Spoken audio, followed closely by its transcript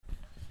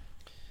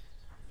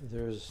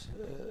there's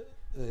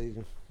a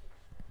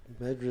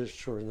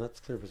medrash, or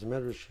not clear, but it's a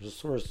medrash, a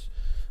source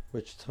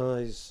which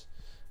ties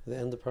the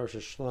end of Parsha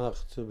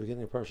Shlach to the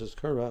beginning of Parsha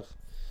Korach.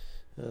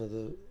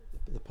 The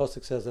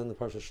pasuk says in the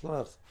Parsha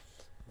Shlach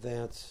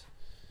that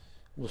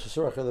and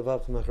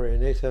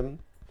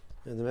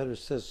the medrash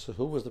says, so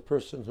who was the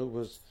person who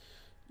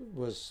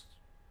was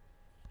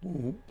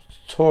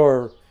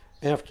tore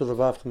after the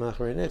Vav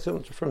Macharei Nechem?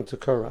 It's referring to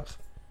Korach.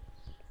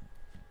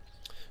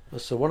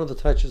 So one of the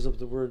touches of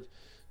the word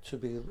to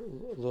be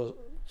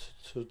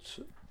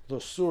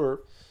losur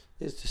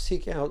is to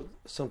seek out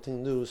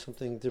something new,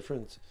 something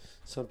different,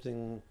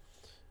 something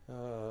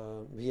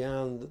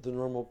beyond the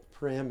normal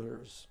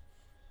parameters.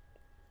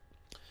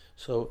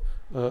 So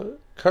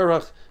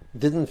Korach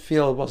didn't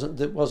feel,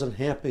 wasn't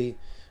happy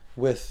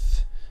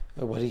with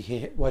what he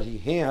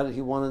had.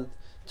 He wanted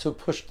to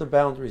push the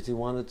boundaries. He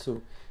wanted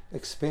to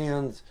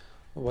expand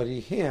what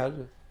he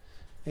had,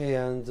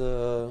 and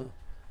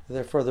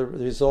therefore the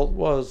result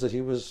was that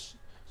he was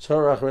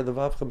tzarach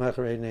redavavcha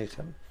macharei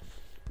nechem.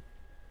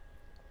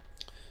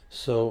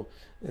 So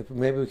if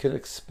maybe we could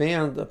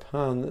expand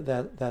upon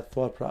that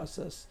thought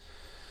process.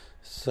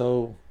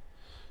 So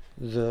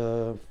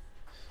the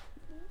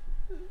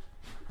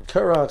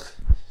Korach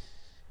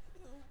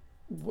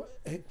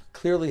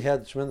clearly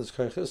had tremendous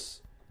kochos,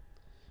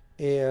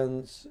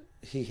 and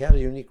he had a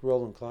unique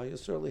role in Klal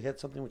Yisrael. He had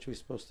something which he was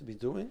supposed to be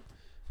doing,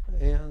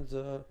 and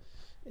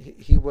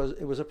it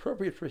was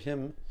appropriate for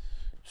him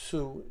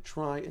to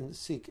try and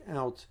seek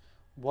out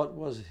what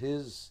was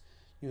his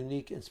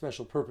unique and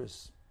special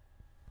purpose.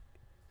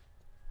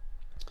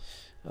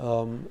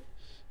 And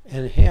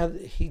had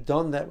he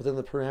done that within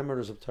the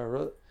parameters of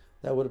Torah,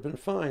 that would have been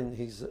fine.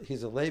 He's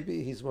a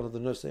Levi. He's one of the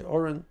Nosei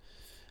Oren.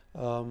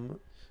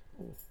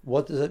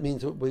 What does that mean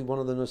to be one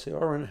of the Nosei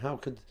Oren? How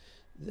could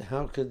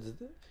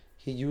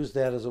he use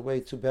that as a way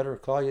to better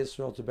Klal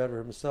Yisrael, to better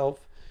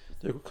himself?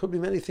 There could be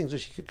many things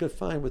which he could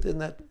find within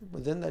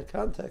that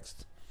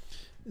context.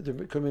 There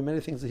could be many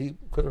things that he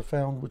could have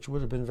found which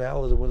would have been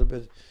valid and would have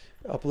been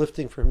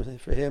uplifting for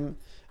him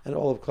and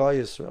all of Klal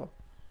Yisrael.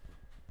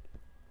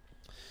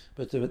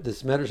 But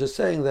this medrash is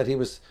saying that he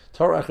was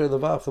Torah Achrei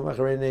Levav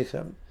Macharei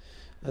Nechem.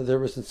 There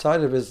was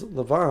inside of his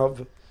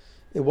levav,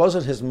 it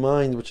wasn't his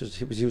mind which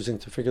he was using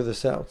to figure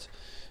this out.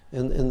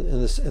 In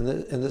the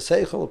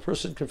seichel, a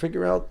person can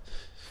figure out.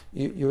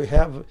 You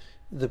have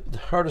the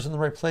heart is in the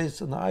right place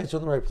and the eyes are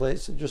in the right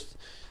place. And just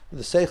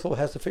the seichel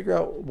has to figure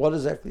out what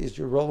exactly is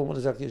your role and what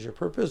exactly is your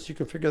purpose. You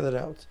can figure that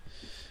out.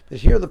 But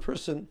here, the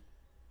person,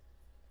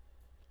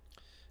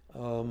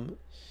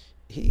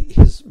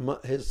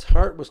 his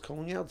heart was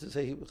calling out to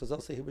say, because I'll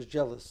say he was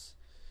jealous.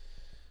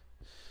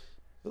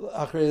 In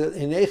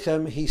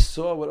Echem, he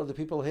saw what other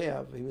people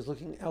have. He was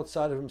looking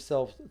outside of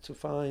himself to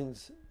find.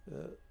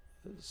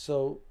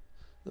 So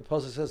the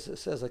pasuk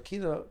says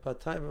Akina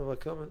Batayim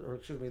Avakavad, or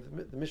excuse me,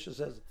 the Mishnah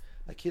says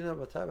Akina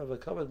Batayim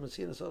Avakavad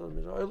Masinas Adam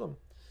Min Olam,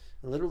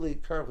 and literally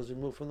Korach was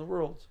removed from the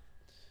world.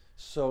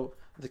 So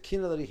the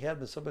kina that he had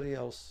with somebody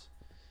else,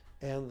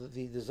 and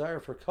the desire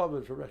for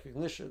kavod, for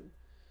recognition.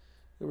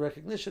 The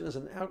recognition is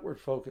an outward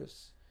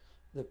focus.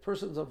 The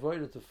person's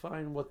avoided to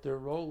find what their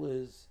role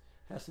is.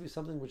 Has to be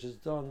something which is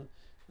done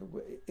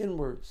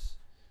inwards.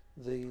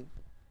 The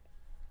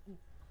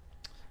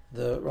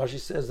Rashi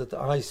says that the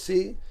eye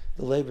see,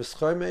 the lev is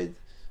chaymed.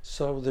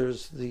 So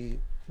there's the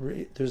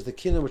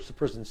kina which the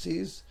person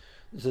sees,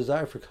 the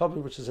desire for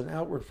kavod, which is an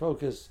outward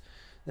focus.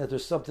 That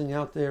there's something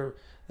out there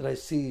that I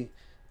see,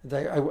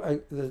 that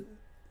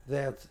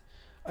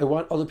I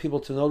want other people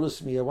to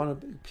notice me. I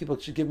want people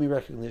to give me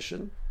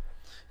recognition.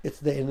 It's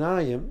the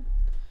enayim,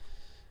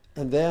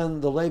 and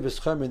then the lev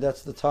is chaymed.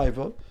 That's the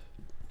taiva.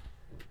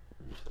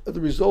 The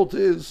result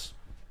is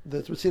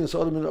that we're seeing this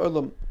Adam in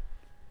Olam.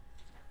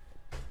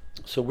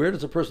 So where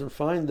does a person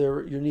find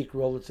their unique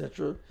role,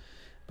 etc.?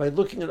 By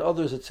looking at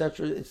others,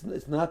 etc.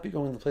 It's not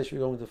going to the place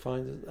you're going to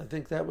find it. I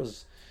think that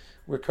was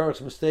where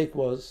Korach's mistake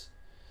was,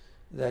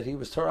 that he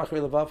was Torah Achrei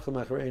Levav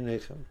Macharei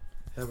Nechem.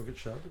 Have a good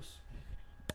Shabbos.